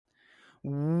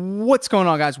What's going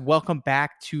on, guys? Welcome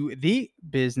back to the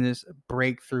Business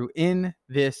Breakthrough. In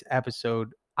this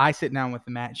episode, I sit down with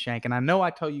Matt Shank, and I know I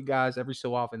tell you guys every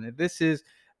so often that this is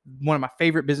one of my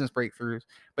favorite business breakthroughs,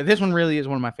 but this one really is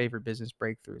one of my favorite business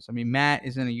breakthroughs. I mean, Matt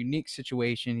is in a unique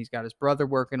situation. He's got his brother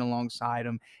working alongside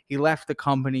him. He left the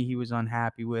company he was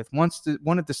unhappy with,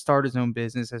 wanted to start his own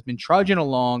business, has been trudging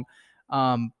along,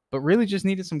 but really just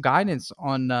needed some guidance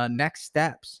on next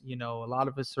steps. You know, a lot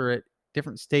of us are at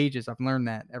different stages. I've learned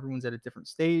that everyone's at a different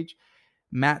stage.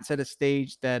 Matt's at a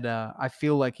stage that I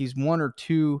feel like he's one or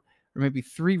two or maybe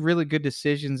three really good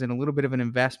decisions and a little bit of an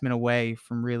investment away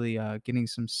from really getting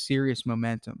some serious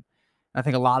momentum. I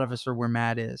think a lot of us are where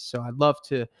Matt is. So I'd love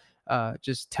to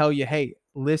just tell you, hey,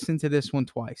 listen to this one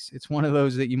twice. It's one of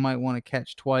those that you might want to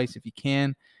catch twice if you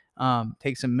can.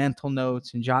 Take some mental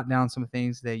notes and jot down some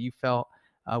things that you felt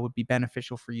would be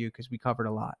beneficial for you because we covered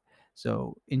a lot.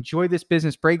 So enjoy this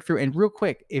business breakthrough. And real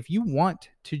quick, if you want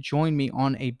to join me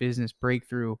on a business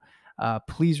breakthrough,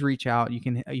 please reach out. You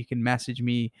can message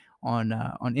me on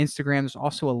Instagram. There's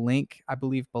also a link, I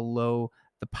believe, below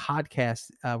the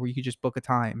podcast where you can just book a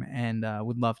time, and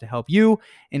would love to help you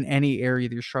in any area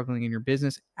that you're struggling in your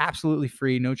business. Absolutely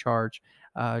free, no charge,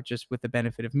 just with the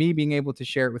benefit of me being able to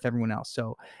share it with everyone else.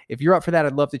 So if you're up for that,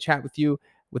 I'd love to chat with you.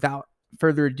 Without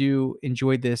further ado,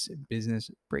 enjoy this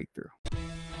business breakthrough.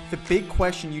 The big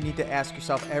question you need to ask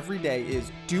yourself every day is,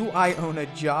 do I own a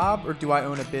job or do I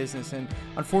own a business? And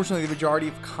unfortunately, the majority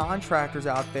of contractors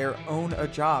out there own a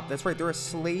job. That's right, they're a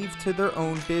slave to their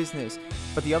own business.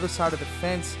 But the other side of the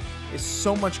fence is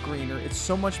so much greener, it's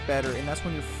so much better, and that's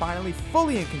when you're finally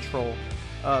fully in control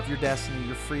of your destiny,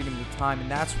 your freedom, your time.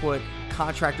 And that's what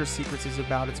Contractor Secrets is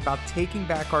about. It's about taking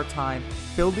back our time,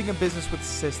 building a business with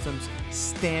systems,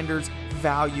 standards,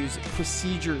 values,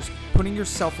 procedures, putting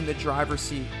yourself in the driver's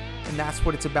seat. And that's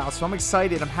what it's about. So I'm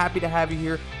excited. I'm happy to have you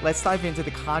here. Let's dive into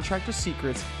the Contractor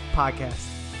Secrets podcast.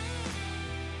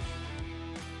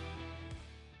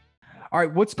 All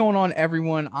right, what's going on,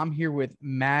 everyone? I'm here with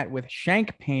Matt with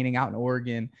Shank Painting out in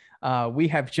Oregon. We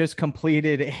have just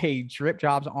completed a Drip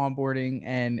Jobs onboarding,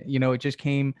 and it just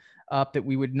came up that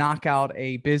we would knock out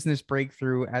a business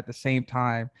breakthrough at the same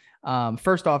time.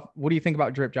 First off, what do you think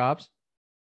about Drip Jobs?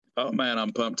 Oh man,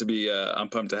 I'm pumped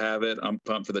to have it. I'm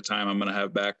pumped for the time I'm going to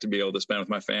have back to be able to spend with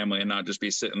my family and not just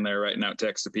be sitting there writing out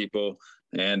texts to people.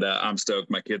 And I'm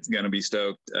stoked. My kid's going to be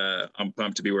stoked. I'm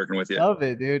pumped to be working with you. Love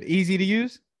it, dude. Easy to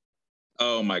use.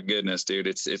 Oh my goodness, dude.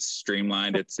 It's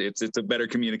streamlined. It's a better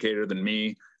communicator than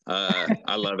me.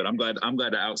 I love it. I'm glad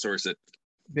to outsource it.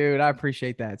 Dude, I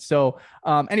appreciate that. So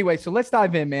anyway, so let's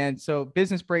dive in, man. So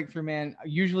business breakthrough, man.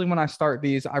 Usually when I start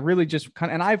these, I really just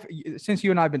kind of, and since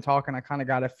you and I have been talking, I kind of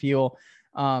got to feel,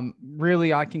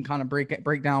 really, I can kind of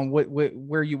break down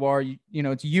where you are.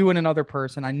 It's you and another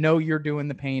person. I know you're doing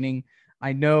the painting.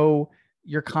 I know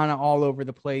you're kind of all over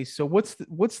the place. So what's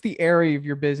the area of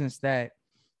your business that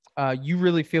you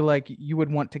really feel like you would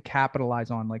want to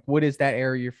capitalize on? Like, what is that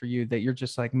area for you that you're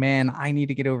just like, man, I need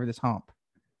to get over this hump?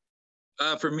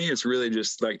 For me, it's really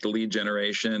just like the lead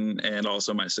generation and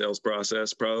also my sales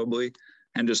process, probably.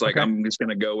 And just like, okay. I'm just going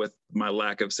to go with my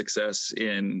lack of success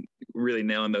in really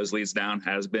nailing those leads down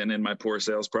has been in my poor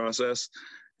sales process.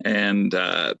 And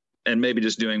maybe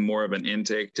just doing more of an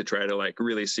intake to try to like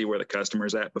really see where the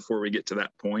customer's at before we get to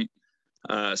that point.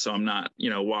 So I'm not,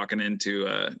 walking into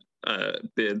a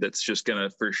bid that's just going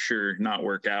to for sure not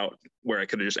work out, where I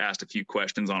could have just asked a few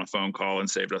questions on a phone call and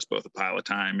saved us both a pile of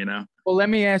time, Well, let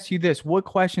me ask you this. What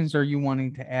questions are you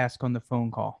wanting to ask on the phone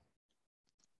call?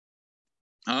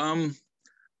 Man,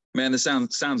 this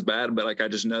sounds bad, but like, I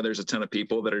just know there's a ton of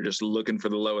people that are just looking for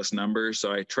the lowest number.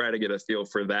 So I try to get a feel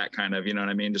for that kind of, you know what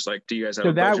I mean? Just like, do you guys have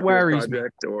a budget for this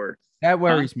project? That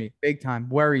worries me big time.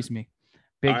 Worries me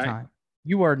big time.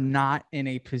 You are not in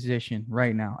a position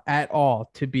right now at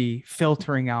all to be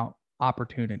filtering out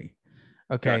opportunity.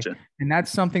 Okay. Gotcha. And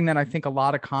that's something that I think a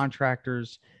lot of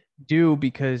contractors do,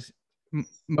 because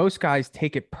most guys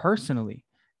take it personally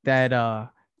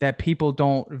that people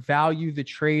don't value the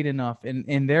trade enough,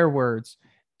 in their words,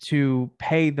 to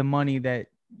pay the money that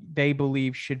they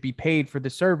believe should be paid for the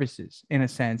services, in a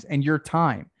sense, and your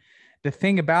time. The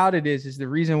thing about it is the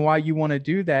reason why you want to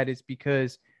do that is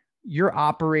because you're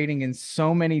operating in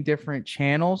so many different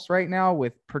channels right now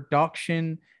with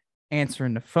production,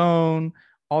 answering the phone,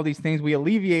 all these things. We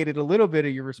alleviated a little bit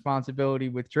of your responsibility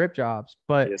with Drip Jobs,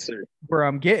 but yes, sir. Where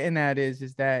I'm getting at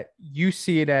is that you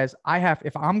see it as,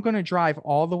 if I'm going to drive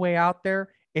all the way out there,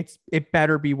 it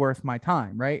better be worth my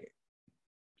time, right?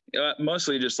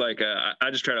 Mostly just like,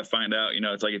 I just try to find out,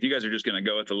 it's like, if you guys are just going to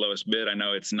go with the lowest bid, I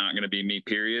know it's not going to be me,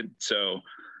 period. So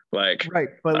like, right.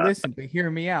 But listen, but hear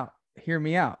me out.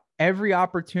 every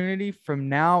opportunity from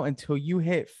now until you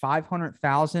hit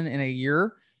 500,000 in a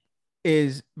year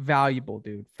is valuable,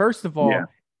 dude. First of Yeah. all,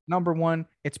 number one,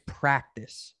 it's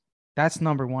practice. That's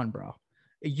number one, bro.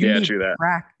 You Yeah, need true that.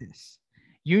 practice.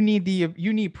 You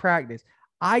need practice.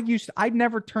 I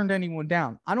never turned anyone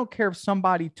down. I don't care if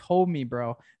somebody told me,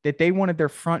 bro, that they wanted their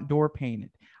front door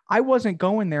painted. I wasn't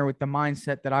going there with the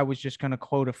mindset that I was just going to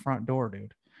quote a front door,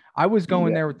 dude. I was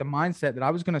going Yeah. there with the mindset that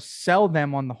I was going to sell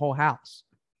them on the whole house.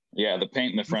 Yeah, the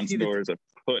paint in the front door is a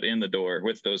foot in the door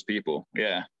with those people.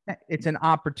 Yeah. It's an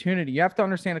opportunity. You have to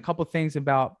understand a couple of things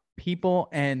about people,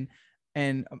 and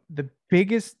the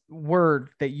biggest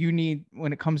word that you need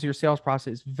when it comes to your sales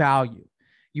process is value.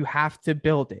 You have to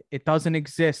build it. It doesn't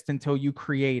exist until you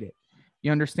create it.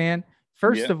 You understand?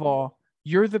 First of all,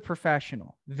 you're the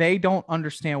professional. They don't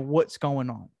understand what's going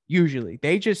on. Usually,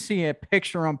 they just see a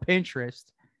picture on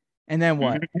Pinterest, and then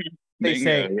what? They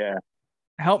say, yeah,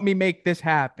 help me make this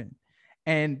happen.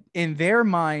 And in their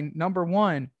mind, number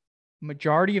one,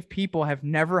 majority of people have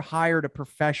never hired a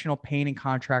professional painting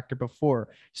contractor before.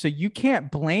 So you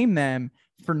can't blame them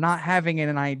for not having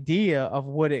an idea of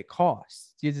what it costs.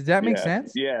 Does that make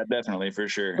sense? Yeah, definitely, for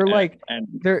sure. Or like, and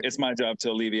it's my job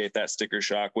to alleviate that sticker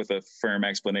shock with a firm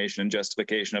explanation and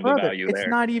justification of the value there. It's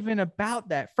not even about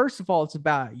that. First of all, it's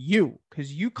about you,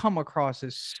 because you come across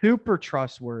as super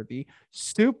trustworthy,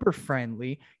 super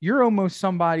friendly. You're almost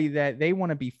somebody that they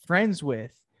want to be friends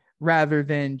with, rather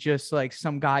than just like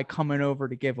some guy coming over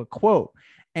to give a quote.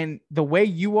 And the way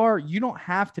you are, you don't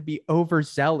have to be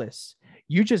overzealous.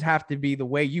 You just have to be the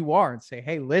way you are and say,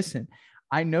 hey, listen,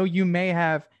 I know you may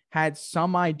have had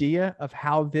some idea of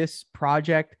how this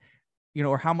project,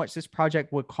 or how much this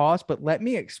project would cost, but let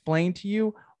me explain to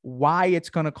you why it's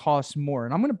going to cost more.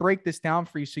 And I'm going to break this down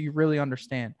for you so you really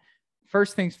understand.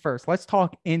 First things first, let's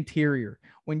talk interior.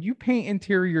 When you paint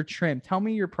interior trim, tell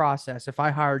me your process if I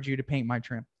hired you to paint my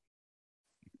trim.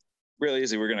 Really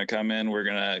easy. We're going to come in, we're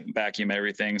going to vacuum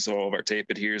everything so all of our tape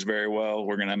adheres very well.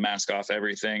 We're going to mask off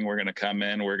everything. We're going to come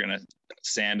in, we're going to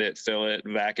sand it, fill it,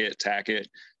 vac it, tack it,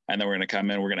 and then we're going to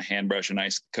come in, we're going to hand brush a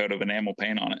nice coat of enamel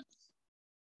paint on it.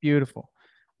 Beautiful.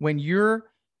 When you're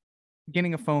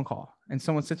getting a phone call and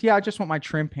someone says, yeah, I just want my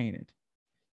trim painted,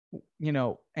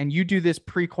 and you do this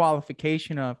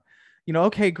pre-qualification of,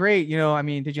 okay, great.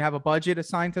 Did you have a budget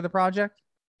assigned to the project?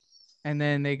 And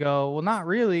then they go, well, not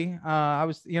really. I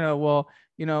was,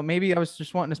 maybe I was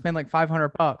just wanting to spend like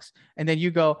 $500. And then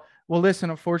you go, well, listen,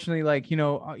 unfortunately, like,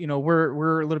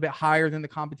 we're a little bit higher than the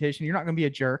competition. You're not going to be a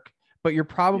jerk, but you're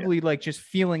probably like just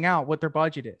feeling out what their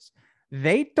budget is.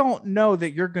 They don't know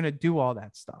that you're going to do all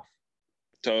that stuff.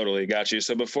 Totally. Got you.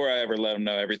 So before I ever let them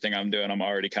know everything I'm doing, I'm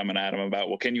already coming at them about,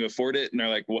 well, can you afford it? And they're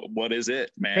like, what is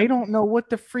it, man? They don't know what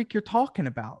the freak you're talking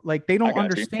about. Like, they don't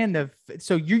understand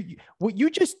so what you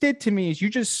just did to me is you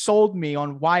just sold me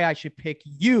on why I should pick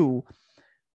you,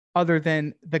 other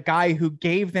than the guy who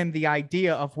gave them the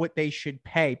idea of what they should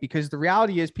pay. Because the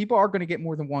reality is people are going to get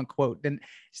more than one quote. Then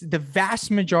the vast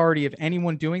majority of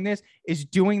anyone doing this is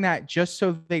doing that just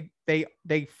so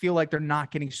they feel like they're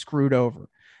not getting screwed over.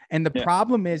 And the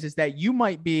problem is that you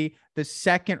might be the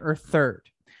second or third.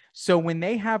 So when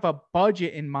they have a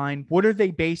budget in mind, what are they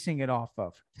basing it off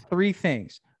of? Three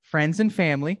things: friends and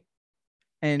family,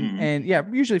 and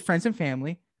usually friends and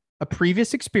family, a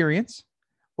previous experience,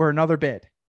 or another bid.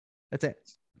 That's it.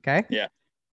 Okay. Yeah.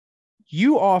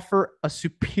 You offer a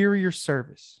superior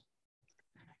service.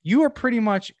 You are pretty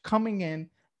much coming in.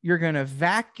 You're going to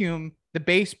vacuum the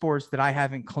baseboards that I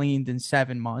haven't cleaned in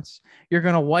 7 months. You're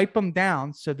going to wipe them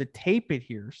down so the tape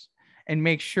adheres, and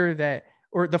make sure that,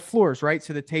 or the floors, right?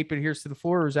 So the tape adheres to the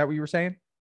floor. Is that what you were saying?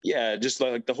 Yeah, just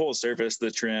like the whole surface, the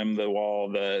trim, the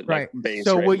wall, the right. Base.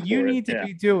 So what you need to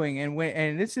be doing,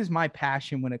 and this is my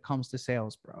passion when it comes to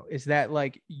sales, bro, is that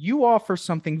like you offer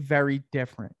something very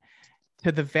different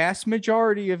to the vast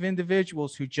majority of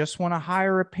individuals who just want to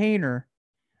hire a painter.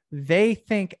 They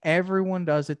think everyone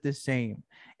does it the same.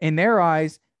 In their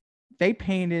eyes, they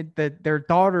painted their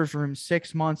daughter's room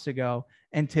 6 months ago,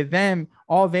 and to them,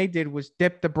 all they did was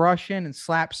dip the brush in and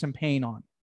slap some paint on.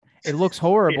 It looks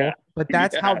horrible, but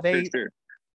that's how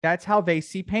they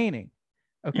see painting.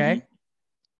 Okay.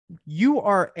 Mm-hmm. You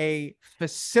are a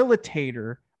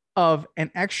facilitator of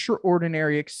an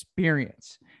extraordinary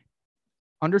experience.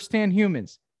 Understand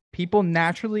humans. People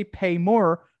naturally pay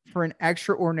more for an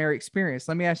extraordinary experience.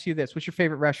 Let me ask you this. What's your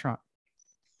favorite restaurant?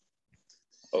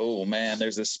 Oh man,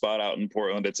 there's this spot out in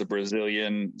Portland. It's a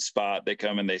Brazilian spot. They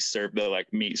come and they serve the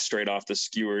like meat straight off the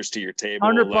skewers to your table.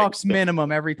 $100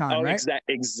 minimum every time, right?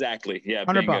 Exactly. Yeah,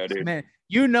 $100, dude. Man.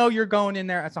 You know you're going in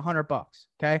there. That's $100.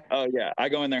 Okay. Oh yeah, I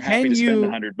go in there happy to spend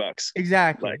 $100.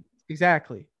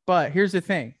 Exactly. But here's the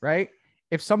thing, right?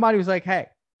 If somebody was like, hey,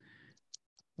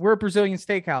 we're a Brazilian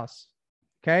steakhouse,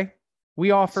 okay?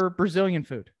 We offer Brazilian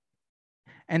food.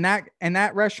 And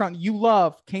that restaurant you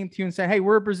love came to you and said, hey,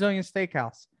 we're a Brazilian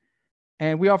steakhouse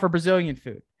and we offer Brazilian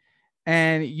food.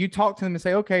 And you talk to them and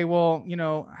say, okay, well,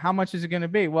 how much is it going to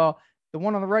be? Well, the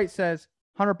one on the right says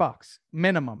 $100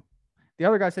 minimum. The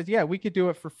other guy says, yeah, we could do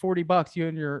it for $40. You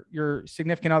and your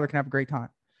significant other can have a great time.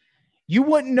 You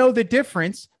wouldn't know the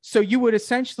difference. So you would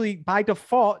essentially, by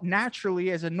default,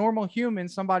 naturally, as a normal human,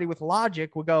 somebody with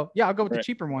logic would go, yeah, I'll go with the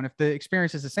cheaper one if the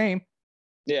experience is the same.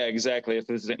 Yeah, exactly. If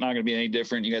it's not going to be any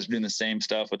different, you guys are doing the same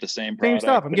stuff with the same product. Same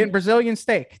stuff. I'm getting Brazilian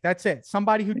steak. That's it.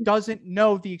 Somebody who doesn't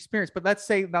know the experience. But let's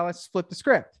flip the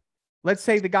script. Let's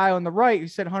say the guy on the right who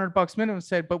said $100 minimum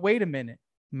said, but wait a minute,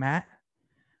 Matt,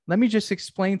 let me just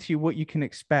explain to you what you can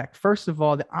expect. First of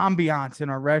all, the ambiance in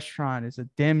our restaurant is a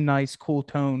dim, nice, cool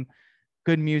tone,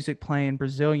 good music playing,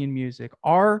 Brazilian music.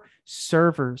 Our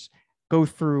servers go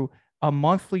through a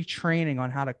monthly training on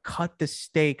how to cut the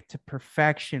steak to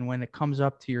perfection when it comes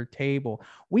up to your table.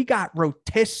 We got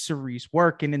rotisseries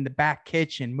working in the back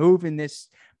kitchen, moving this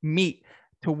meat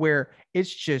to where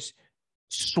it's just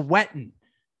sweating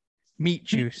meat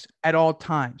juice at all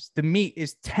times. The meat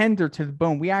is tender to the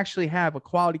bone. We actually have a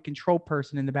quality control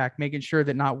person in the back, making sure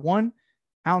that not 1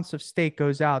 ounce of steak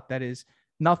goes out that is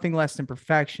nothing less than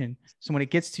perfection. So when it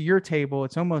gets to your table,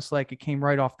 it's almost like it came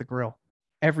right off the grill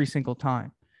every single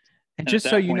time. And just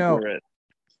so you know,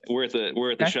 we're at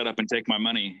the shut up and take my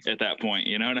money at that point.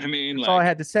 You know what I mean? That's all I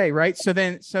had to say, right? So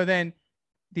then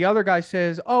the other guy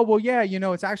says, oh, well, yeah,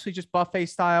 it's actually just buffet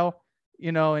style,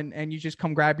 and you just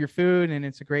come grab your food and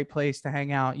it's a great place to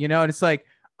hang out, and it's like,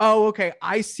 oh, okay,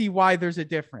 I see why there's a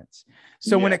difference.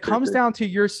 So when it comes down to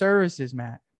your services,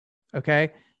 Matt,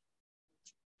 okay,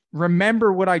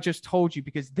 remember what I just told you,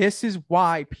 because this is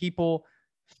why people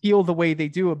feel the way they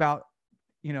do about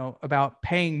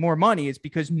paying more money, is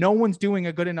because no one's doing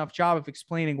a good enough job of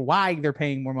explaining why they're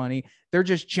paying more money. They're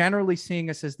just generally seeing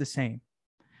us as the same.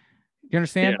 You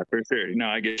understand? Yeah, for sure. No,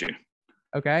 I get you.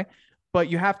 Okay. But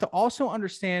you have to also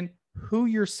understand who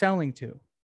you're selling to.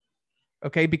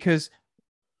 Okay. Because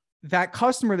that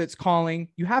customer that's calling,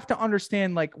 you have to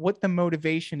understand like what the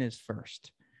motivation is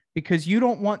first, because you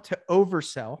don't want to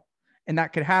oversell, and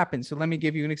that could happen. So let me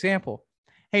give you an example.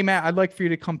 Hey, Matt, I'd like for you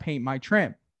to come paint my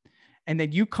trim. And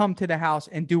then you come to the house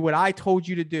and do what I told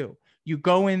you to do. You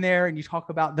go in there and you talk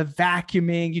about the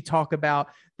vacuuming, you talk about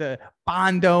the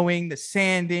bondoing, the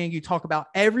sanding, you talk about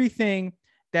everything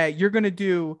that you're going to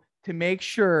do to make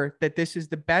sure that this is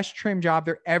the best trim job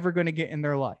they're ever going to get in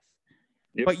their life.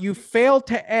 Yep. But you failed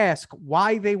to ask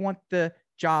why they want the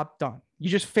job done. You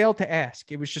just failed to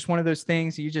ask. It was just one of those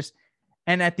things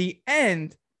and at the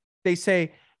end, they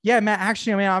say, yeah, Matt,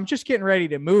 actually, I'm just getting ready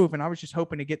to move, and I was just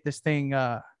hoping to get this thing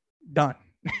done.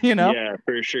 Yeah,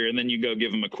 for sure. And then you go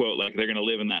give them a quote like they're going to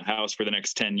live in that house for the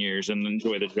next 10 years and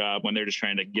enjoy the job, when they're just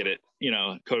trying to get it,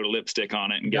 coat a lipstick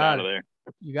on it and get out of there.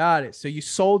 You got it. So you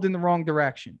sold in the wrong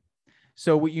direction.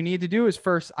 So what you need to do is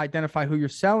first identify who you're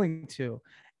selling to.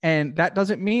 And that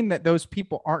doesn't mean that those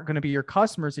people aren't going to be your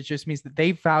customers. It just means that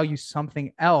they value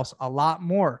something else a lot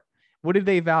more. What do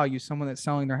they value? Someone that's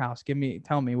selling their house.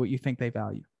 Tell me what you think they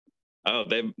value. Oh,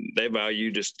 they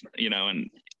value just, an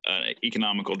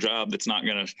economical job that's not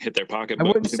going to hit their pocketbook. I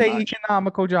wouldn't say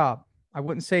economical job. I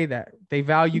wouldn't say that. They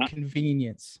value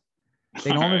convenience.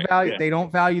 They don't value. Yeah. They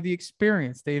don't value the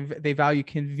experience. They value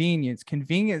convenience.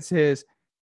 Convenience is,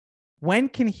 when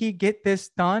can he get this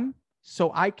done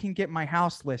so I can get my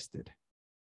house listed?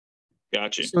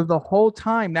 Gotcha. So the whole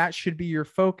time that should be your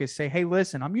focus. Say, hey,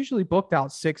 listen, I'm usually booked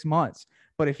out 6 months.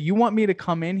 But if you want me to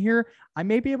come in here, I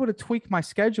may be able to tweak my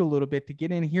schedule a little bit to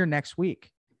get in here next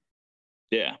week.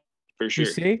 Yeah, for sure.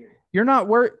 You see, you're not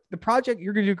worried. The project,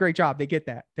 you're going to do a great job. They get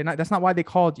that. That's not why they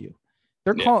called you.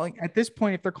 They're calling at this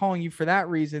point. If they're calling you for that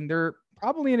reason, they're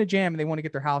probably in a jam and they want to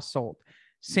get their house sold.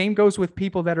 Same goes with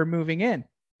people that are moving in.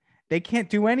 They can't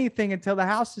do anything until the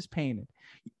house is painted.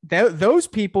 Those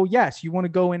people, yes, you want to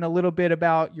go in a little bit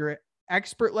about your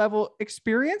expert level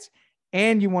experience,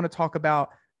 and you want to talk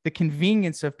about the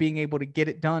convenience of being able to get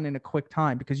it done in a quick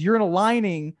time, because you're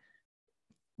aligning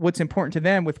what's important to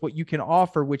them with what you can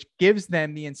offer, which gives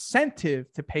them the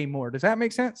incentive to pay more. Does that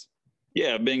make sense?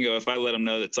 Yeah, bingo. If I let them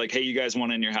know that's like, hey, you guys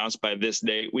want in your house by this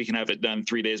date, we can have it done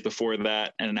 3 days before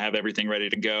that and have everything ready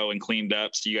to go and cleaned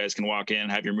up so you guys can walk in,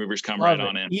 have your movers come right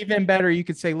on in. Even better, you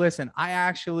could say, listen, I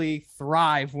actually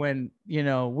thrive when,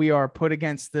 we are put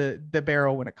against the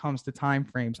barrel when it comes to time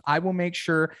frames. I will make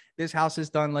sure this house is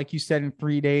done, like you said, in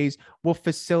 3 days. We'll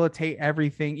facilitate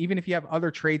everything. Even if you have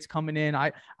other trades coming in,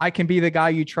 I can be the guy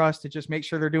you trust to just make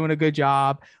sure they're doing a good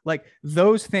job. Like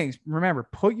those things. Remember,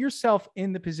 put yourself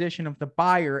in the position of the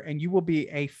buyer and you will be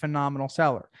a phenomenal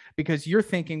seller, because you're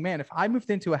thinking, man, if I moved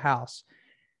into a house,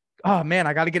 oh man,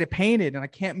 I got to get it painted and I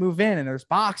can't move in and there's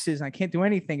boxes and I can't do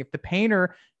anything. If the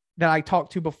painter that I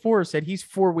talked to before said he's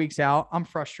 4 weeks out, I'm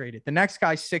frustrated. The next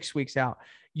guy's 6 weeks out.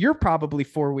 You're probably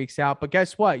 4 weeks out, but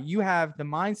guess what? You have the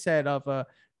mindset of a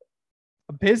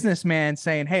businessman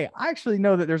saying, hey, I actually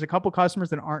know that there's a couple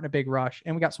customers that aren't in a big rush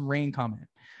and we got some rain coming.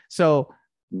 So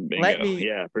Bingo. let me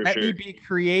sure. be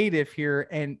creative here,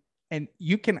 and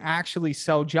you can actually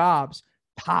sell jobs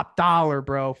top dollar,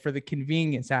 bro, for the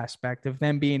convenience aspect of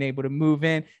them being able to move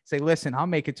in. Say, listen, I'll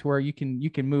make it to where you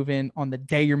can move in on the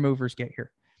day your movers get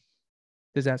here.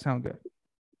 Does that sound good?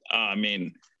 I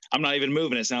mean, I'm not even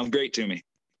moving. It sounds great to me.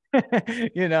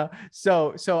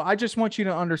 So I just want you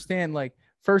to understand, like,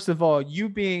 first of all, you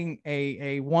being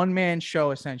a one-man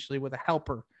show essentially with a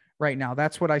helper right now.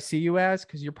 That's what I see you as,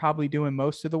 because you're probably doing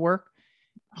most of the work.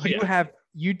 Oh, yeah.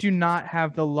 You do not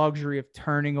have the luxury of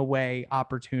turning away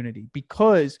opportunity,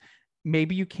 because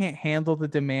maybe you can't handle the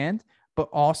demand, but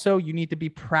also you need to be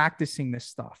practicing this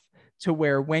stuff to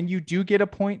where when you do get a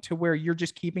point to where you're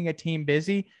just keeping a team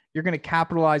busy, you're going to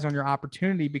capitalize on your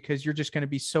opportunity, because you're just going to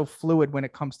be so fluid when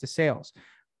it comes to sales.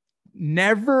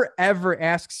 Never, ever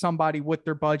ask somebody what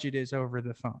their budget is over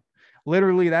the phone.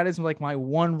 Literally, that is like my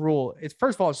one rule. It's,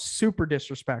 first of all, super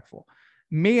disrespectful.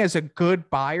 Me as a good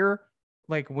buyer,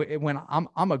 like when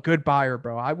I'm a good buyer,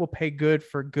 bro, I will pay good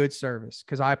for good service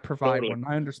because I provide one.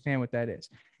 I understand what that is.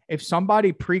 If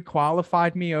somebody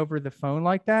pre-qualified me over the phone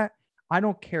like that, I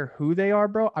don't care who they are,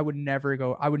 bro. I would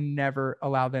never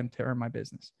allow them to earn my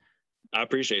business. I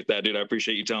appreciate that, dude. I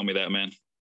appreciate you telling me that, man.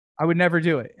 I would never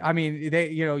do it. I mean,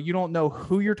 you don't know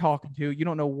who you're talking to. You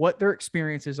don't know what their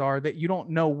experiences are, that you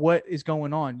don't know what is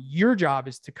going on. Your job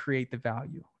is to create the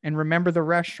value. And remember the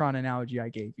restaurant analogy I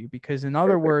gave you, because in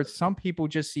other words, some people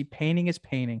just see painting as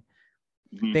painting.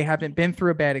 Mm-hmm. They haven't been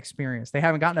through a bad experience. They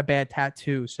haven't gotten a bad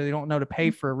tattoo, so they don't know to pay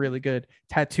for a really good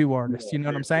tattoo artist. You know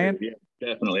what I'm saying? Yeah,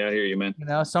 definitely. I hear you, man.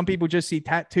 Some people just see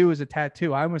tattoo as a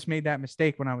tattoo. I almost made that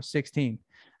mistake when I was 16.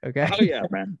 Okay. Oh yeah,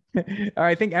 man.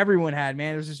 I think everyone had,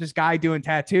 man. There's this guy doing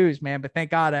tattoos, man. But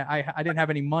thank God I didn't have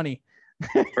any money.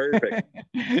 Perfect.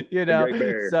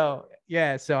 So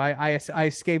yeah. So I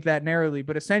escaped that narrowly.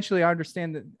 But essentially, I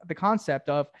understand the concept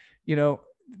of,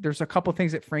 there's a couple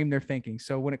things that frame their thinking.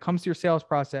 So when it comes to your sales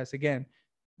process, again,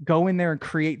 go in there and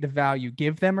create the value.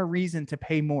 Give them a reason to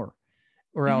pay more,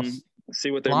 or else see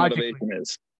what their motivation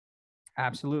is.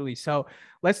 Absolutely. So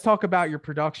let's talk about your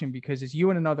production, because it's you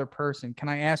and another person. Can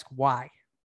I ask why?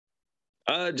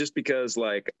 Just because,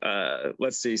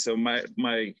 let's see. So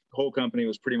my whole company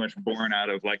was pretty much born out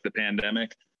of like the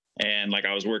pandemic, and like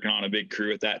I was working on a big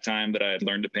crew at that time that I had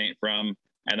learned to paint from,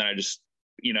 and then I just,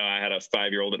 I had a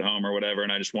 5-year-old at home or whatever,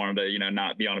 and I just wanted to,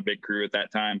 not be on a big crew at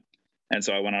that time, and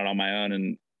so I went out on my own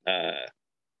and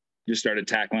just started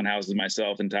tackling houses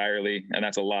myself entirely, and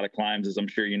that's a lot of climbs, as I'm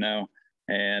sure you know.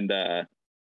 And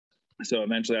so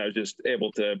eventually I was just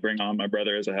able to bring on my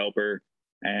brother as a helper.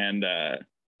 And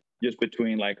just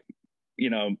between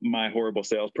my horrible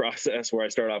sales process where I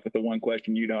start off with the one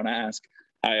question you don't ask,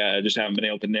 I just haven't been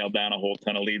able to nail down a whole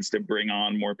ton of leads to bring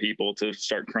on more people to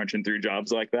start crunching through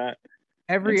jobs like that.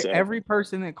 Every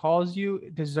person that calls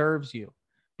you deserves you,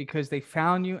 because they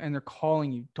found you and they're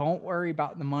calling you. Don't worry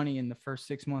about the money in the first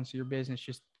 6 months of your business.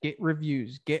 Just get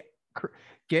reviews, get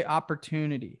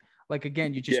opportunity. Like,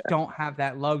 again, you just don't have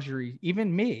that luxury.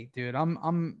 Even me, dude,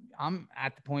 I'm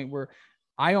at the point where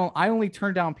I only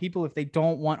turn down people if they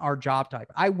don't want our job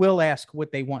type. I will ask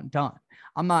what they want done.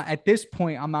 I'm not at this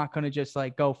point. I'm not going to just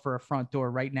like go for a front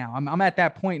door right now. I'm at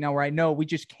that point now where I know we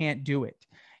just can't do it.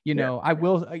 I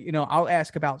will, I'll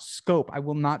ask about scope. I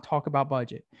will not talk about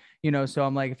budget, so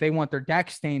I'm like, if they want their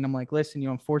deck stained, I'm like, listen,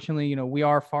 unfortunately, we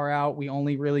are far out. We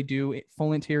only really do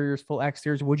full interiors, full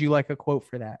exteriors. Would you like a quote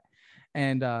for that?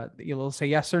 And you'll say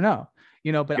yes or no,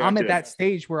 but gotcha. I'm at that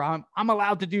stage where I'm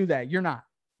allowed to do that. You're not.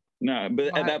 No,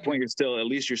 but at that point, at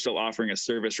least you're still offering a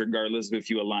service, regardless of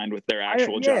if you aligned with their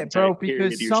actual job type. Bro,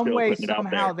 because some way,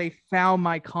 somehow they found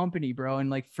my company, bro. And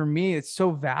like, for me, it's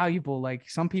so valuable. Like,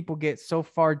 some people get so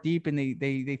far deep and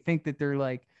they think that they're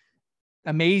like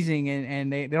amazing,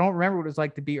 and they don't remember what it was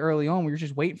like to be early on. We were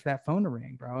just waiting for that phone to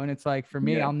ring, bro. And it's like, for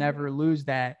me, I'll never lose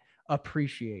that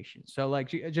appreciation. So like,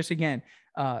 just again,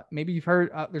 maybe you've heard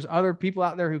there's other people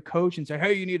out there who coach and say,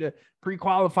 hey, you need to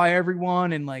pre-qualify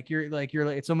everyone, and you're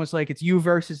it's almost like it's you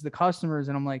versus the customers.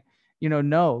 And I'm like,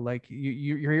 no, like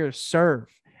you're here to serve.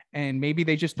 And maybe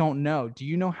they just don't know. Do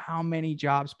you know how many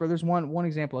jobs, bro? There's one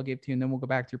example I'll give to you, and then we'll go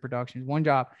back to your productions. One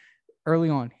job early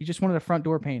on, he just wanted the front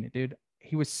door painted, dude.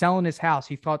 He was selling his house.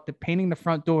 He thought that painting the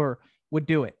front door would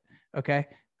do it. Okay.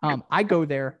 I go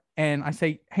there and I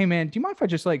say, hey man, do you mind if I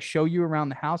just like show you around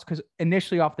the house? Because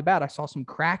initially off the bat, I saw some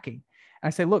cracking. And I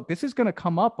say, look, this is going to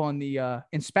come up on the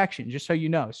inspection, just so you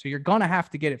know. So you're going to have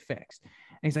to get it fixed.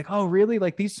 And he's like, oh, really?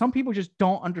 Like some people just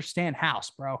don't understand house,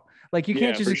 bro. Like you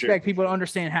can't just expect people to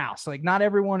understand house. Like not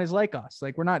everyone is like us.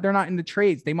 Like they're not in the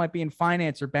trades. They might be in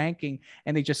finance or banking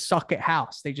and they just suck at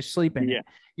house. They just sleep in it,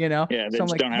 Yeah, they so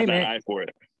just don't have that eye for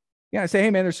it. Yeah, I say, hey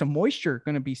man, there's some moisture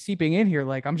going to be seeping in here.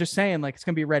 Like I'm just saying, like it's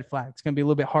going to be a red flag. It's going to be a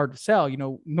little bit hard to sell.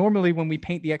 Normally when we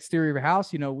paint the exterior of a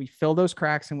house, we fill those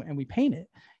cracks and we paint it.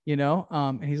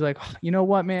 And he's like, oh, you know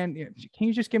what, man? Can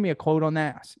you just give me a quote on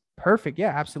that? Said, perfect. Yeah,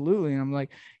 absolutely. And I'm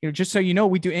like, just so you know,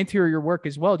 we do interior work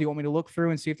as well. Do you want me to look through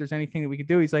and see if there's anything that we could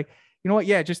do? He's like, you know what?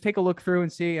 Yeah, just take a look through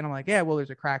and see. And I'm like, yeah, well, there's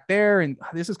a crack there and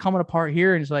this is coming apart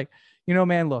here. And he's like,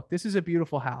 man, look, this is a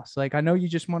beautiful house. Like, I know you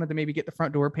just wanted to maybe get the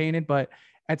front door painted, but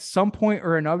at some point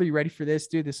or another, you ready for this,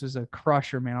 dude? This is a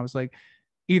crusher, man. I was like,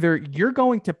 either you're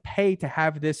going to pay to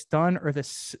have this done or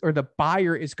the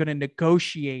buyer is going to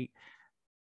negotiate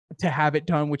to have it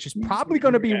done, which is probably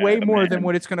going to be way more than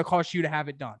what it's going to cost you to have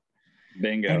it done.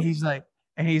 Bingo. And he's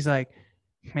like,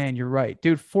 man, you're right,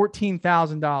 dude.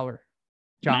 $14,000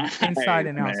 job inside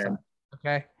and outside. Man.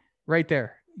 Okay. Right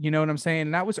there. You know what I'm saying?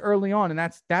 And that was early on.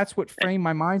 And that's what framed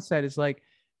my mindset is like,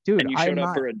 dude, and you showed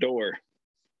up for a door.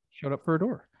 Showed up for a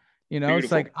door. Beautiful.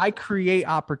 It's like I create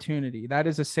opportunity. That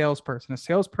is a salesperson. A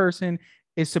salesperson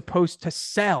is supposed to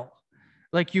sell.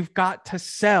 Like you've got to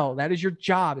sell. That is your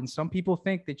job. And some people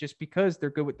think that just because they're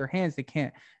good with their hands, they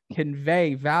can't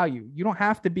convey value. You don't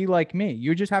have to be like me.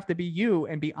 You just have to be you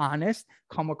and be honest,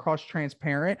 come across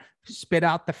transparent, spit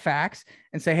out the facts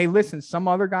and say, hey, listen, some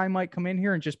other guy might come in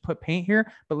here and just put paint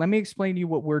here, but let me explain to you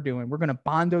what we're doing. We're going to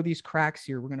Bondo these cracks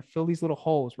here. We're going to fill these little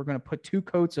holes. We're going to put 2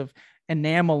 coats of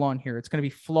enamel on here. It's going to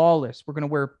be flawless. We're going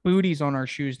to wear booties on our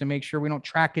shoes to make sure we don't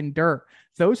track in dirt.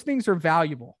 Those things are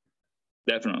valuable.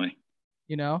 Definitely.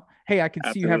 Hey, I can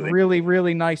see you have really,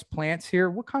 really nice plants here.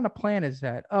 What kind of plant is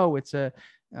that? Oh, it's a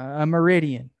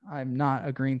meridian. I'm not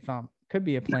a green thumb. Could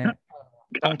be a plant.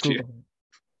 Don't Google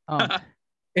it.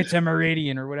 It's a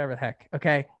meridian or whatever the heck.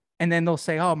 Okay. And then they'll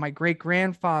say, oh, my great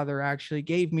grandfather actually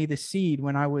gave me the seed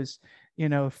when I was,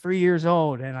 3 years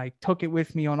old. And I took it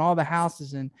with me on all the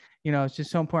houses. And, it's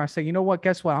just so important. I say, you know what?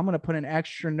 Guess what? I'm going to put an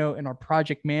extra note in our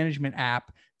project management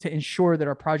app to ensure that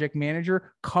our project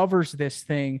manager covers this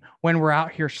thing when we're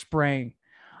out here spraying.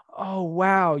 Oh,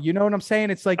 wow. You know what I'm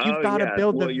saying? It's like, you've got to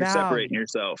build the value. You're separating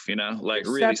yourself, like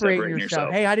you're really separating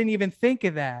yourself. Hey, I didn't even think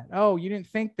of that. Oh, you didn't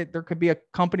think that there could be a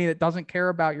company that doesn't care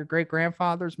about your great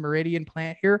grandfather's meridian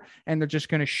plant here. And they're just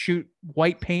going to shoot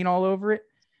white paint all over it.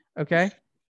 Okay.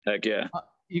 Heck yeah.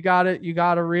 You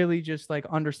gotta really just like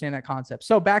understand that concept.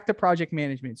 So back to project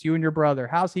management. It's you and your brother.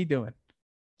 How's he doing?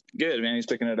 Good, man. He's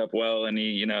picking it up well, and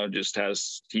he, just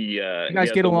has you guys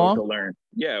get along? To learn.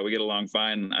 Yeah, we get along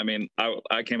fine. I mean,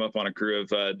 I came up on a crew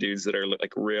of dudes that are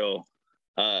like real,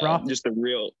 rough. Just a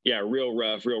real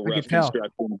rough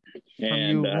construction. From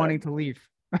you wanting to leave.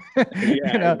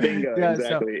 Yeah, bingo, yeah,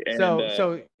 exactly.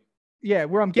 So yeah,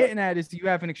 where I'm getting at is you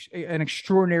have an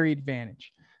extraordinary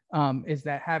advantage. Is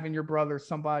that having your brother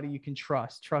somebody you can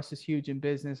trust. Trust is huge in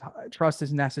business. Trust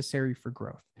is necessary for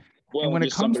growth. Well, and when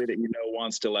it comes somebody that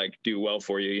wants to like do well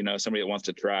for you, somebody that wants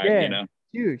to try,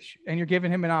 huge. And you're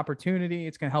giving him an opportunity.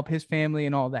 It's going to help his family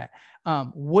and all that.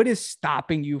 What is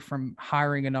stopping you from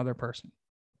hiring another person?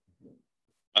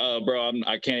 Bro,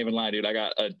 I can't even lie, dude. I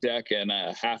got a deck and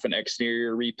half an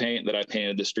exterior repaint that I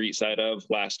painted the street side of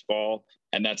last fall.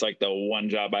 And that's like the one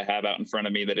job I have out in front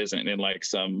of me that isn't in like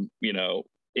some,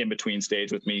 in between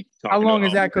stage with me. How long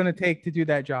is that going to take to do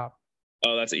that job?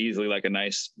 Oh, that's easily like a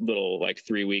nice little like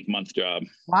 3-week month job.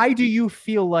 Why do you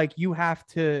feel like you have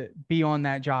to be on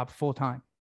that job full time?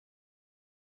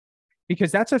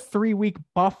 Because that's a 3-week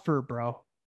buffer, bro.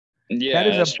 Yeah,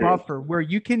 that is a buffer where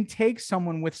you can take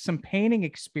someone with some painting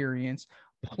experience,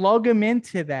 plug them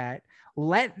into that,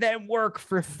 let them work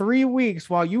for 3 weeks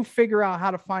while you figure out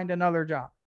how to find another job.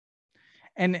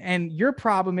 And your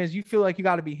problem is you feel like you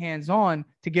got to be hands-on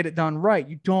to get it done right.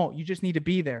 You don't. You just need to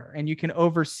be there and you can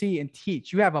oversee and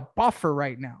teach. You have a buffer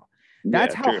right now.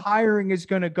 That's how hiring is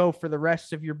going to go for the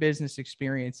rest of your business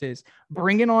experiences.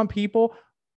 Bringing on people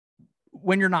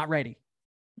when you're not ready.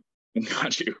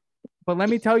 Got you. But let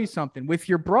me tell you something. With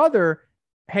your brother,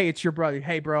 hey, it's your brother.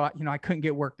 Hey, bro, I couldn't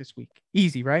get work this week.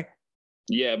 Easy, right?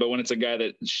 Yeah, but when it's a guy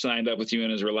that signed up with you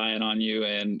and is relying on you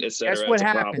and et cetera, guess what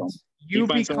happens? You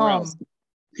find somewhere become, else.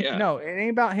 Yeah. no, it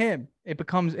ain't about him.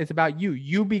 It's about you.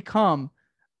 You become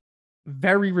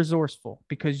very resourceful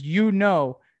because you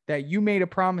know that you made a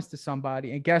promise to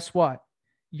somebody, and guess what?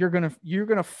 You're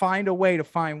gonna find a way to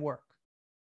find work.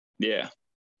 Yeah.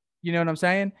 You know what I'm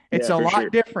saying? It's Yeah, a for lot sure.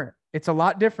 different. It's a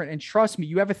lot different. And trust me,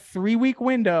 you have a 3-week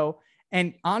window.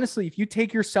 And honestly, if you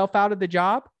take yourself out of the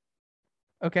job,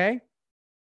 okay,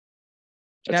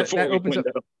 That's a that 4-week opens up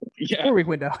window. Yeah. 4-week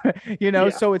window, Yeah.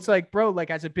 So it's like, bro, like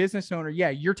as a business owner,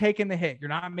 yeah, you're taking the hit. You're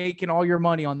not making all your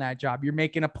money on that job. You're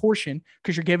making a portion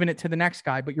because you're giving it to the next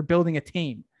guy, but you're building a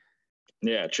team.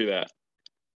 Yeah, true that.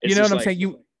 You know what I'm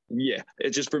saying? Yeah,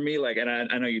 it's just for me, like, and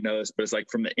I know you know this, but it's like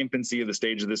from the infancy of the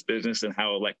stage of this business and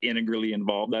how like integrally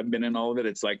involved I've been in all of it.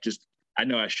 It's like, just, I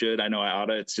know I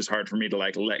oughta. It's just hard for me to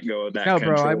like let go of that. No,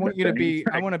 bro, I control. want you to be,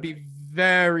 I want to be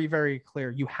very, very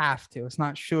clear. You have to. It's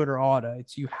not should or oughta.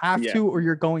 It's you have Yeah. to, or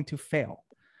you're going to fail.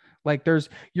 Like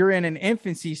you're in an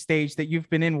infancy stage that you've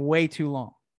been in way too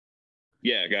long.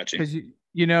 Yeah, got you. Because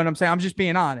you know what I'm saying? I'm just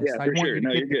being honest. Yeah, I for want sure. you to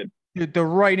No, get you're good. the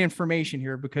right information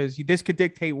here because this could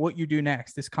dictate what you do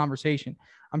next, this conversation.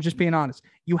 I'm just being honest.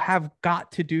 You have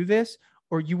got to do this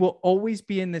or you will always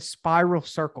be in this spiral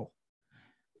circle.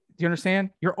 Do you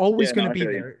understand? You're always going to be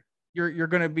there. You're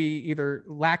going to be either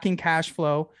lacking cash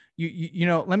flow. You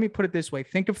know, let me put it this way.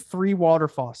 Think of 3 water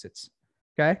faucets.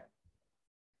 Okay.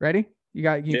 Ready?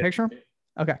 Can you picture them?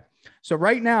 Okay. So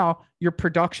right now your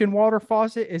production water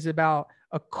faucet is about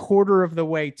a quarter of the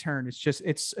way turned.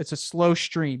 It's a slow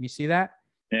stream. You see that?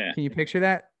 Yeah. Can you picture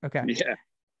that? Okay. Yeah.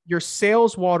 Your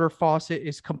sales water faucet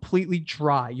is completely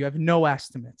dry. You have no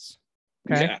estimates.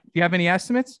 Okay. Yeah. Do you have any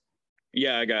estimates?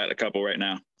 Yeah, I got a couple right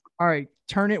now. All right.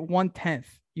 Turn it 1/10.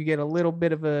 You get a little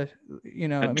bit of a,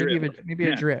 maybe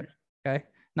a drip. Okay.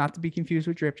 Not to be confused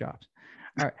with drip jobs.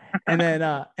 All right.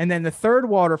 And then the third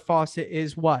water faucet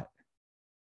is what?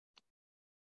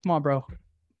 Come on, bro.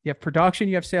 You have production,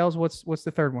 you have sales. What's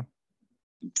the third one?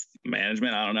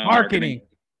 Management. I don't know. Marketing.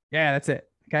 Yeah, that's it.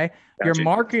 Okay. Gotcha. Your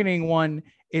marketing one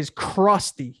is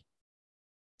crusty.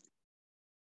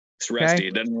 It's rusty.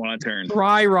 It doesn't want to turn.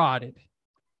 Dry rotted.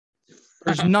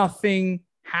 There's nothing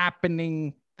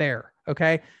happening there.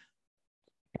 Okay.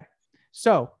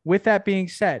 So with that being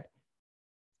said,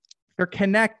 they're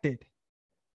connected.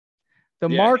 The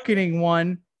marketing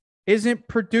one isn't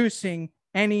producing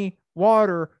any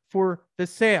water for the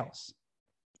sales.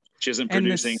 She isn't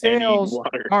producing any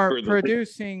water. Aren't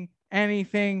producing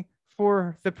anything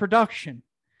for the production.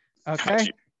 Okay.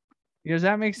 Gotcha. Does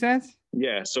that make sense?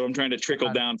 Yeah. So I'm trying to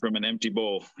trickle down from an empty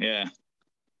bowl. Yeah.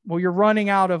 Well, you're running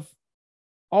out of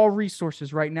all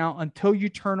resources right now until you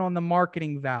turn on the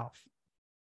marketing valve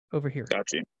over here.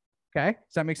 Gotcha. Okay.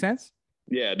 Does that make sense?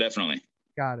 Yeah, definitely.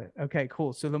 Got it. Okay,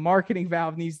 cool. So the marketing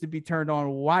valve needs to be turned on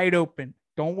wide open.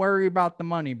 Don't worry about the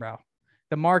money, bro.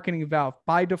 The marketing valve,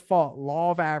 by default,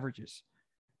 law of averages.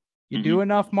 You do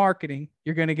enough marketing,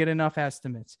 you're going to get enough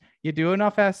estimates. You do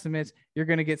enough estimates, you're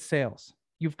going to get sales.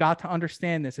 You've got to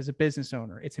understand this as a business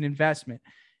owner. It's an investment.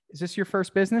 Is this your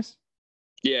first business?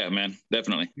 Yeah, man,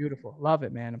 definitely. Beautiful. Love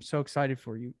it, man. I'm so excited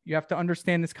for you. You have to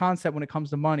understand this concept when it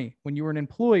comes to money. When you were an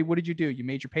employee, what did you do? You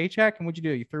made your paycheck, and what'd you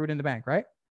do? You threw it in the bank, right?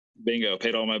 Bingo.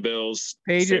 Paid all my bills.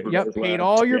 Paid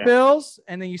all your bills,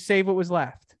 and then you save what was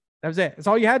left. That was it. That's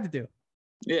all you had to do.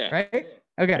 Yeah. Right?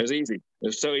 Okay. It was easy. It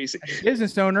was so easy. As a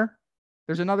business owner,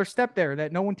 there's another step there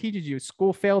that no one teaches you.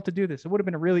 School failed to do this. It would have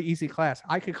been a really easy class.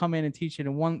 I could come in and teach it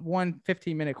in one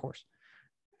 15-minute course.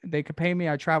 They could pay me.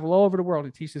 I travel all over the world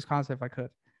to teach this concept if I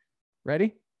could.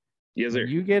 Ready? Yes, sir.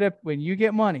 When you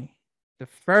get money, the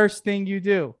first thing you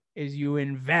do is you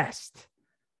invest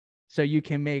so you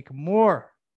can make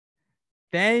more.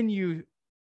 Then you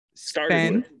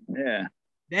spend. Yeah.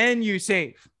 Then you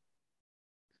save.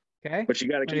 Okay. But you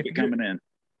got to keep it coming in.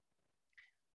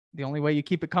 The only way you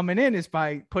keep it coming in is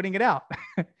by putting it out.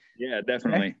 Yeah,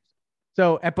 definitely. Okay?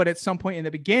 So, but at some point in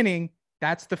the beginning,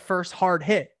 that's the first hard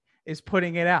hit, is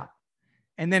putting it out.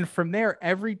 And then from there,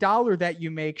 every dollar that you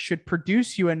make should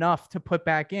produce you enough to put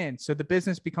back in. So the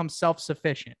business becomes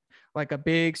self-sufficient, like a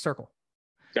big circle.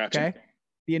 Gotcha. Okay.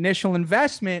 The initial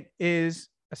investment is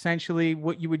essentially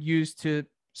what you would use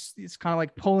it's kind of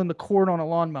like pulling the cord on a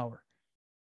lawnmower.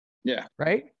 Yeah.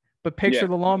 Right. But picture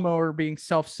the lawnmower being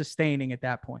self-sustaining at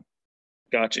that point.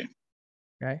 Gotcha.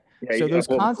 Okay. Yeah, so those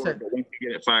concepts. Once you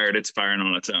get it fired, it's firing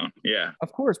on its own. Yeah.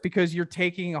 Of course, because you're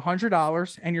taking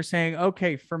 $100 and you're saying,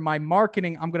 okay, for my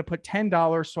marketing, I'm going to put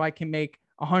 $10 so I can make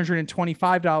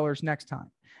 $125 next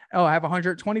time. Oh, I have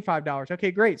 $125.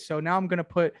 Okay, great. So now I'm going to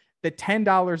put the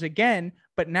 $10 again,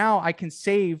 but now I can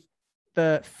save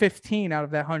the 15 out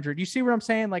of that 100. You see what I'm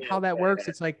saying? Like how that works?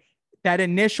 It's like that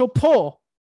initial pull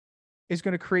is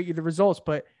going to create you the results,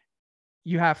 but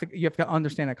you have to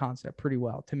understand that concept pretty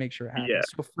well to make sure it happens. Yeah.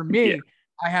 So for me,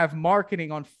 I have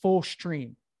marketing on full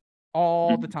stream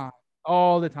all the time,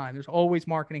 all the time. There's always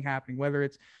marketing happening, whether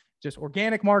it's just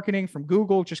organic marketing from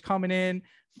Google, just coming in,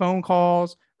 phone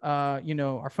calls,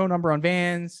 our phone number on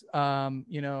vans,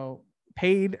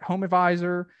 paid home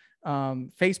advisor,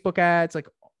 Facebook ads, like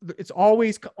it's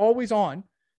always on.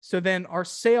 So then our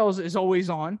sales is always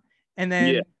on, and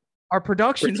then our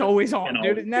production's always on,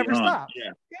 dude. It never stops.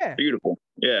 Yeah. Beautiful.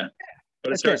 Yeah.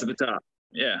 But it starts at the top.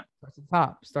 Yeah.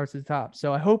 Starts at the top.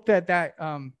 So I hope that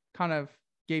kind of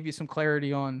gave you some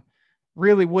clarity on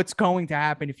really what's going to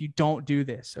happen if you don't do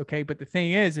this. Okay. But the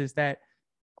thing is that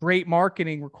great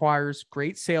marketing requires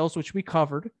great sales, which we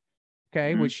covered.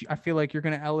 Okay. Which I feel like you're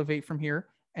going to elevate from here,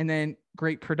 and then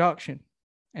great production.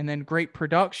 And then great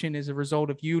production is a result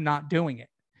of you not doing it.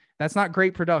 That's not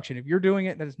great production. If you're doing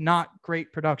it, that is not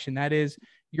great production. That is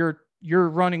you're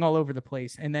running all over the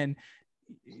place. And then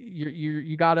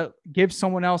you got to give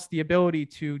someone else the ability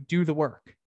to do the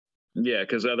work. Yeah.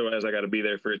 Cause otherwise I got to be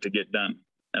there for it to get done.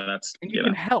 And you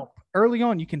can help early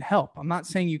on. You can help. I'm not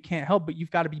saying you can't help, but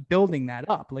you've got to be building that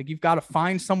up. Like you've got to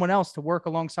find someone else to work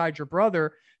alongside your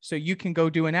brother so you can go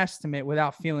do an estimate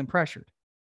without feeling pressured.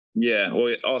 Yeah.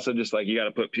 Well, also just like you got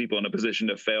to put people in a position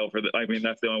to fail for the. I mean,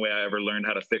 that's the only way I ever learned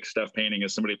how to fix stuff painting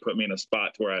is somebody put me in a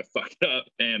spot where I fucked up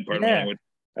and pardon the language,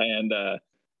 and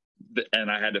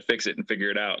I had to fix it and figure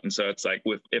it out. And so it's like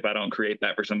if I don't create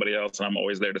that for somebody else, I'm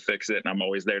always there to fix it, and I'm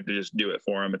always there to just do it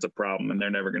for them. It's a problem, and they're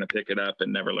never going to pick it up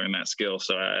and never learn that skill.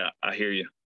 So I hear you.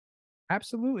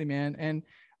 Absolutely, man. And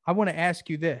I want to ask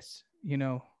you this,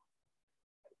 a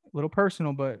little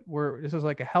personal, but this is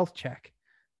like a health check.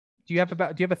 Do you have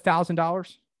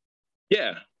 $1,000?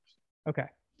 Yeah. Okay.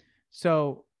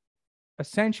 So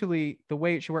essentially the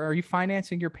way it should work, are you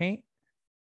financing your paint?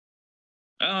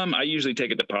 I usually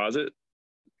take a deposit,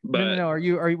 but no. Are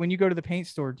you when you go to the paint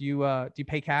store, do you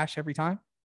pay cash every time?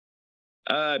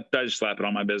 I just slap it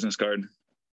on my business card.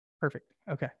 Perfect.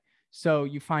 Okay. So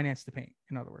you finance the paint,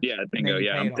 in other words. Yeah, bingo.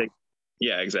 Yeah.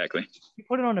 Yeah, exactly. You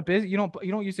put it on a business. You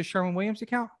don't use the Sherwin-Williams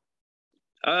account?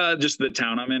 Just the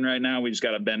town I'm in right now. We just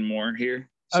got a Ben Moore here.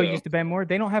 So. Oh, you used to Ben Moore?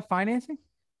 They don't have financing?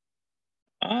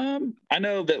 I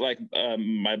know that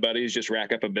my buddies just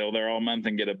rack up a bill there all month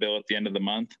and get a bill at the end of the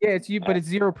month. Yeah, it's you, but it's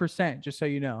 0%, just so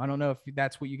you know. I don't know if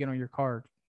that's what you get on your card.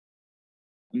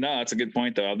 No, that's a good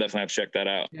point though. I'll definitely have to check that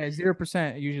out. Yeah,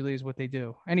 0% usually is what they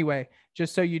do. Anyway,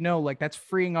 just so you know, that's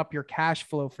freeing up your cash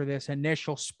flow for this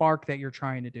initial spark that you're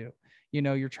trying to do. You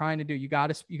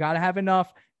got to have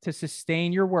enough to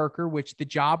sustain your worker, which the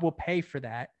job will pay for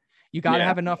that. You got to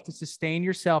have enough to sustain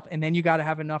yourself. And then you got to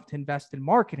have enough to invest in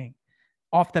marketing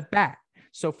off the bat.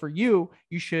 So for you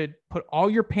should put all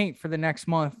your paint for the next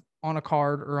month on a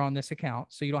card or on this account.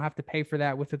 So you don't have to pay for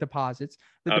that with the deposits.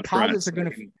 The deposits are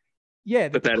going to,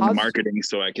 put that in marketing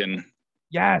so I can.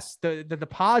 Yes. The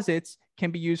deposits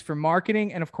can be used for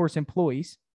marketing and of course,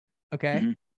 employees. Okay.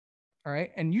 Mm-hmm. All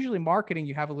right. And usually marketing,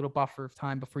 you have a little buffer of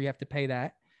time before you have to pay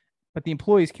that, but the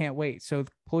employees can't wait. So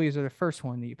the employees are the first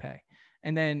one that you pay.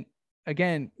 And then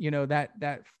again,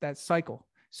 that cycle.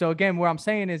 So again, what I'm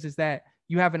saying is that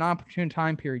you have an opportune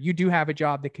time period. You do have a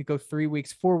job that could go 3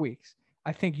 weeks, 4 weeks.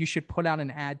 I think you should put out an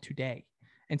ad today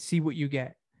and see what you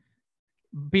get.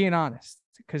 Being honest,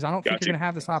 because I don't think you're going to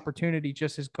have this opportunity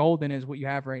just as golden as what you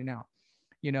have right now.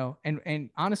 And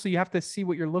honestly, you have to see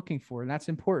what you're looking for, and that's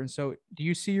important. So do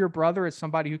you see your brother as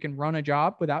somebody who can run a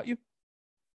job without you?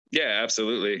 Yeah,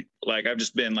 absolutely. I've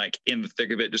just been in the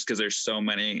thick of it just because there's so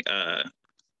many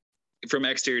from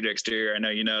exterior to exterior.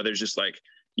 I know, there's just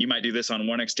you might do this on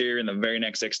one exterior and the very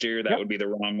next exterior, that would be the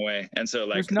wrong way. And so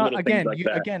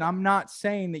again, I'm not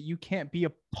saying that you can't be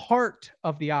a part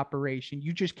of the operation.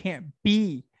 You just can't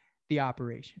be the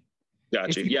operation.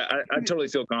 Gotcha. I totally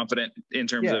feel confident in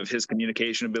terms of his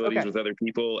communication abilities with other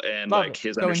people and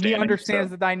his understanding. He understands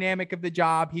the dynamic of the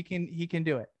job. He can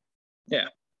do it. Yeah.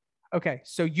 Okay.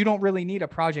 So you don't really need a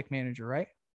project manager, right?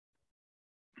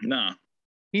 No.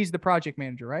 He's the project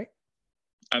manager, right?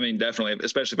 I mean, definitely,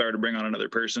 especially if I were to bring on another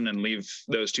person and leave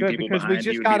those two people behind. Because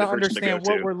we just got to understand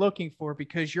what we're looking for,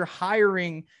 because your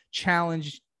hiring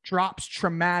challenge drops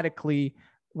dramatically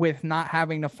with not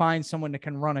having to find someone that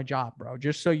can run a job, bro.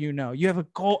 Just so you know, you have a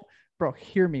goal, bro.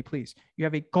 Hear me, please. You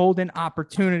have a golden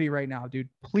opportunity right now, dude.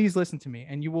 Please listen to me,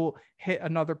 and you will hit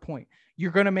another point.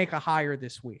 You're going to make a hire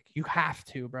this week. You have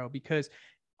to, bro, because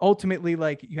ultimately,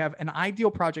 you have an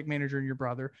ideal project manager in your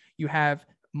brother. You have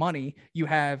money. You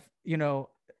have,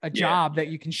 a job that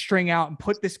you can string out and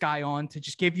put this guy on to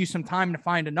just give you some time to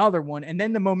find another one. And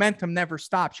then the momentum never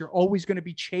stops. You're always going to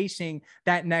be chasing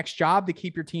that next job to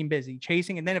keep your team busy,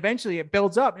 chasing. And then eventually it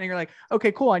builds up and you're like,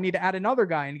 okay, cool. I need to add another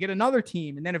guy and get another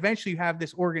team. And then eventually you have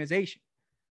this organization.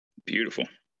 Beautiful.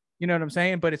 You know what I'm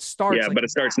saying? But it starts. Yeah, but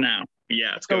it starts now.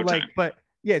 Yeah, it's go time. But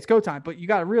yeah, it's go time. But you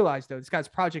got to realize though, this guy's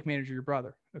project manager, your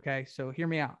brother. Okay. So hear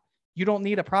me out. You don't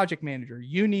need a project manager.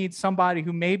 You need somebody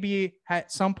who maybe at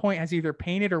some point has either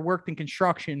painted or worked in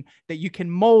construction that you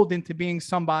can mold into being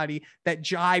somebody that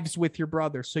jives with your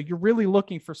brother. So you're really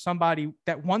looking for somebody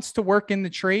that wants to work in the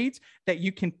trades, that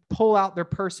you can pull out their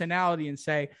personality and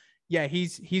say, yeah,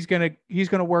 he's going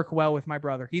to work well with my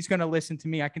brother. He's going to listen to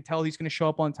me. I can tell he's going to show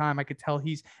up on time. I could tell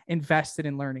he's invested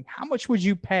in learning. How much would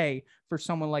you pay for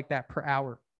someone like that per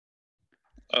hour?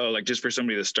 Oh, like just for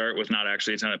somebody to start with not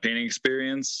actually a ton of painting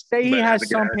experience. Say he has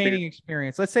some painting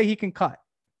experience. Let's say he can cut.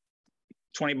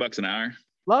 $20 an hour.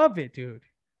 Love it, dude.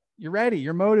 You're ready.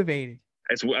 You're motivated.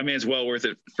 It's well worth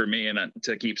it for me and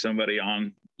to keep somebody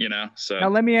on, so. Now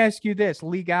let me ask you this,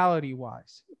 legality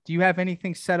wise, do you have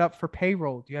anything set up for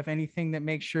payroll? Do you have anything that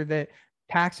makes sure that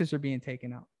taxes are being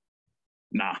taken out?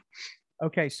 Nah.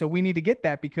 Okay. So we need to get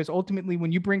that, because ultimately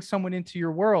when you bring someone into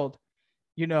your world,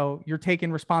 you're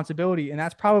taking responsibility, and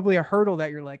that's probably a hurdle that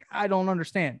you're like, I don't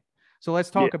understand. So let's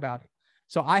talk about it.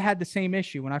 So I had the same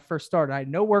issue when I first started. I had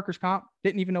no workers' comp,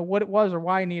 didn't even know what it was or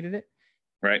why I needed it.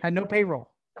 Right. Had no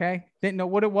payroll. Okay. Didn't know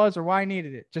what it was or why I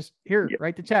needed it. Just here,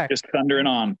 write the check. Just thundering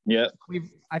on. Yeah.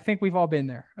 I think we've all been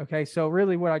there. Okay. So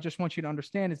really what I just want you to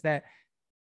understand is that,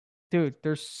 dude,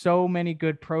 there's so many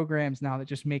good programs now that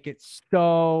just make it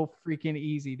so freaking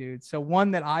easy, dude. So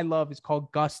one that I love is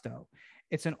called Gusto.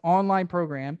 It's an online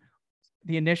program.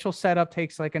 The initial setup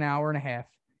takes like an hour and a half.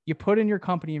 You put in your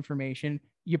company information,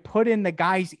 you put in the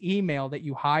guy's email that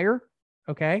you hire.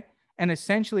 Okay. And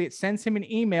essentially it sends him an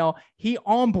email. He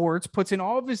onboards, puts in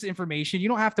all of his information. You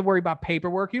don't have to worry about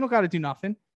paperwork. You don't got to do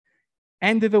nothing.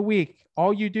 End of the week,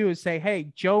 all you do is say,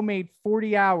 hey, Joe made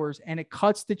 40 hours, and it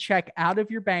cuts the check out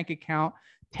of your bank account,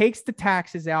 takes the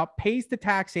taxes out, pays the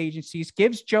tax agencies,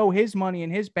 gives Joe his money in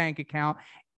his bank account,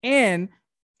 and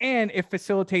it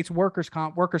facilitates workers'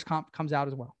 comp. Workers' comp comes out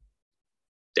as well.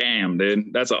 Damn,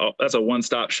 dude. That's a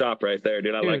one-stop shop right there,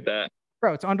 dude. I like that.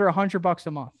 Bro, it's under $100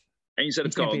 a month. And you said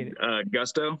it's called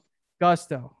Gusto?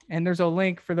 Gusto. And there's a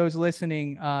link for those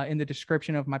listening in the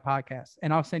description of my podcast,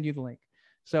 and I'll send you the link.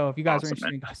 So if you guys are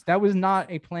interested in Gusto, that was not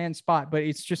a planned spot, but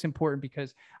it's just important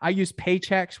because I use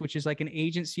Paychex, which is like an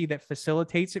agency that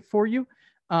facilitates it for you.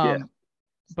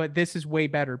 But this is way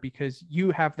better because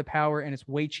you have the power and it's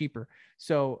way cheaper.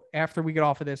 So after we get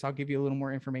off of this, I'll give you a little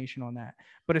more information on that.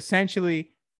 But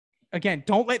essentially, again,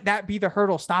 don't let that be the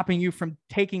hurdle stopping you from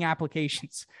taking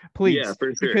applications, please. Yeah,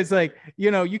 for sure. Because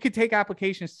you could take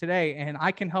applications today, and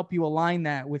I can help you align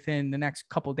that within the next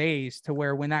couple of days to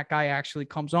where when that guy actually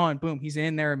comes on, boom, he's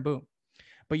in there and boom.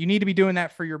 But you need to be doing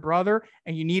that for your brother,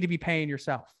 and you need to be paying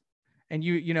yourself. And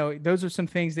those are some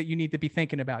things that you need to be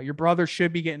thinking about. Your brother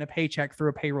should be getting a paycheck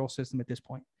through a payroll system at this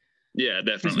point. Yeah,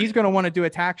 definitely. Because he's going to want to do a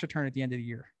tax return at the end of the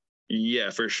year. Yeah,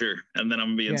 for sure. And then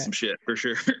I'm going to be in some shit for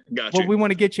sure. Gotcha. Well, we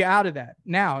want to get you out of that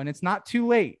now, and it's not too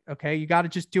late. Okay. You got to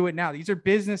just do it now. These are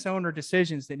business owner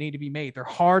decisions that need to be made. They're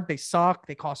hard. They suck.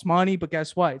 They cost money, but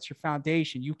guess what? It's your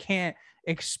foundation. You can't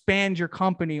expand your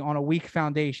company on a weak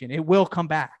foundation. It will come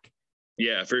back.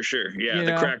 Yeah, for sure. Yeah,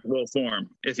 the crack will form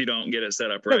if you don't get it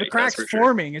set up right. The crack's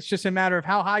forming. It's just a matter of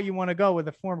how high you want to go with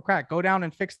the form crack. Go down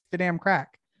and fix the damn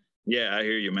crack. Yeah, I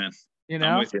hear you, man.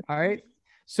 I'm with you. All right.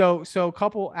 So a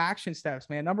couple action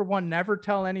steps, man. Number one, never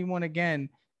tell anyone again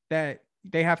that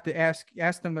they have to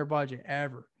ask them their budget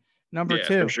ever. Number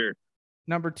two, for sure.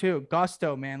 Number two,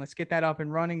 Gusto, man. Let's get that up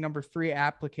and running. Number three,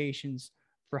 applications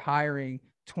for hiring.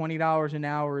 $20 an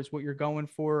hour is what you're going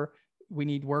for. We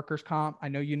need workers' comp. I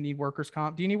know you need workers'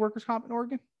 comp. Do you need workers' comp in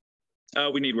Oregon?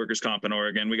 We need workers' comp in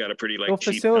Oregon. We got a pretty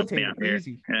cheap facilitate company out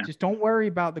easy. Yeah. Just don't worry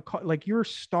about you're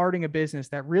starting a business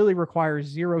that really requires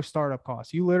zero startup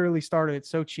costs. You literally started it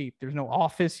so cheap. There's no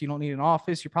office. You don't need an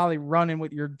office. You're probably running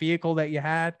with your vehicle that you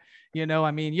had. You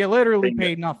literally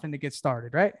paid nothing to get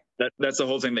started, right? That's the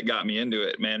whole thing that got me into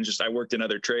it, man. Just I worked in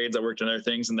other trades. I worked in other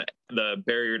things, and the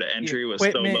barrier to entry was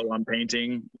so low on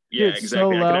painting. Yeah, dude, exactly.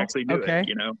 So I could actually do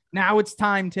it. Now it's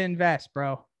time to invest,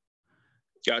 bro.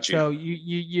 Got you. So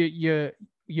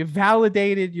you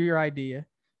validated your idea.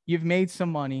 You've made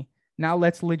some money. Now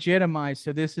let's legitimize.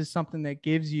 So this is something that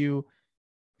gives you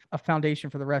a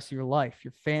foundation for the rest of your life,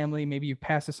 your family. Maybe you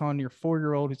pass this on to your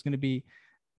 4-year-old who's going to be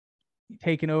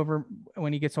taken over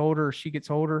when he gets older or she gets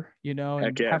older,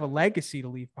 and have a legacy to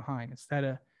leave behind instead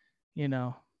of,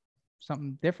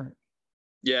 something different.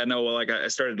 Yeah, no, well, like I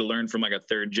started to learn from like a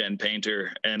third gen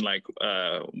painter, and like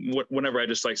whenever I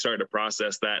just like started to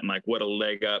process that and like what a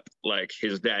leg up like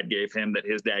his dad gave him, that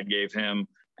his dad gave him,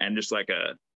 and just like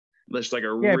a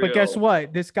Yeah, real. but guess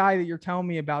what? This guy that you're telling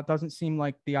me about doesn't seem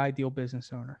like the ideal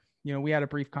business owner. You know, we had a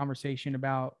brief conversation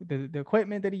about the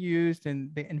equipment that he used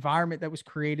and the environment that was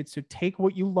created. So take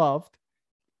what you loved,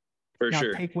 For now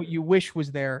sure. take what you wish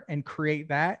was there and create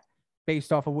that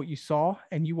based off of what you saw,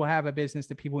 and you will have a business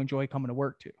that people enjoy coming to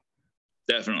work to.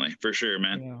 Definitely, for sure,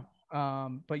 man. You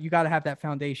know, but you got to have that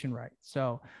foundation right.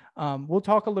 So we'll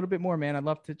talk a little bit more, man. I'd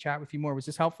love to chat with you more. Was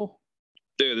this helpful?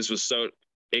 Dude, this was so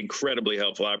incredibly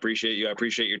helpful. I appreciate you. I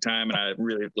appreciate your time, and I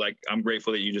really I'm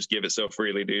grateful that you just give it so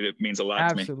freely, dude. It means a lot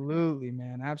to me. Absolutely,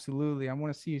 man. Absolutely. I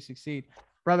want to see you succeed.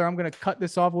 Brother, I'm going to cut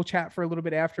this off. We'll chat for a little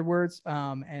bit afterwards.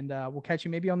 And we'll catch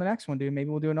you maybe on the next one, dude. Maybe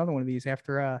we'll do another one of these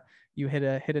after you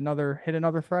hit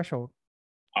another threshold.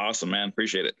 Awesome, man.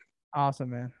 Appreciate it. Awesome,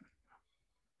 man.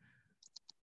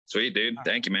 Sweet, dude.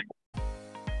 Thank you, man.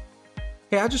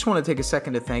 Hey, I just want to take a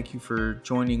second to thank you for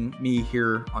joining me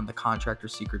here on the Contractor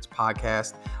Secrets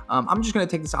podcast. I'm just going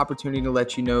to take this opportunity to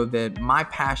let you know that my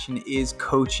passion is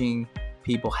coaching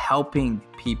people, helping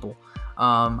people.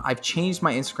 I've changed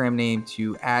my Instagram name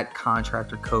to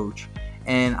 @contractorcoach.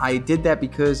 And I did that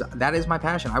because that is my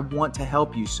passion. I want to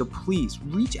help you. So please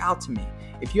reach out to me.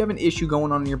 If you have an issue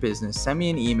going on in your business, send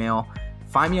me an email,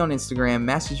 find me on Instagram,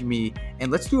 message me,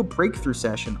 and let's do a breakthrough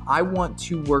session. I want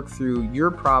to work through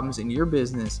your problems in your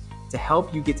business to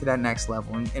help you get to that next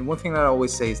level. And one thing that I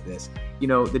always say is this, you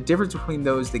know, the difference between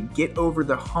those that get over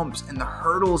the humps and the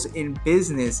hurdles in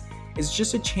business is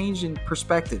just a change in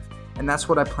perspective. And that's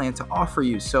what I plan to offer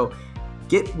you. So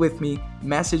get with me,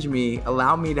 message me,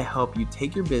 allow me to help you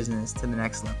take your business to the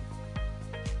next level.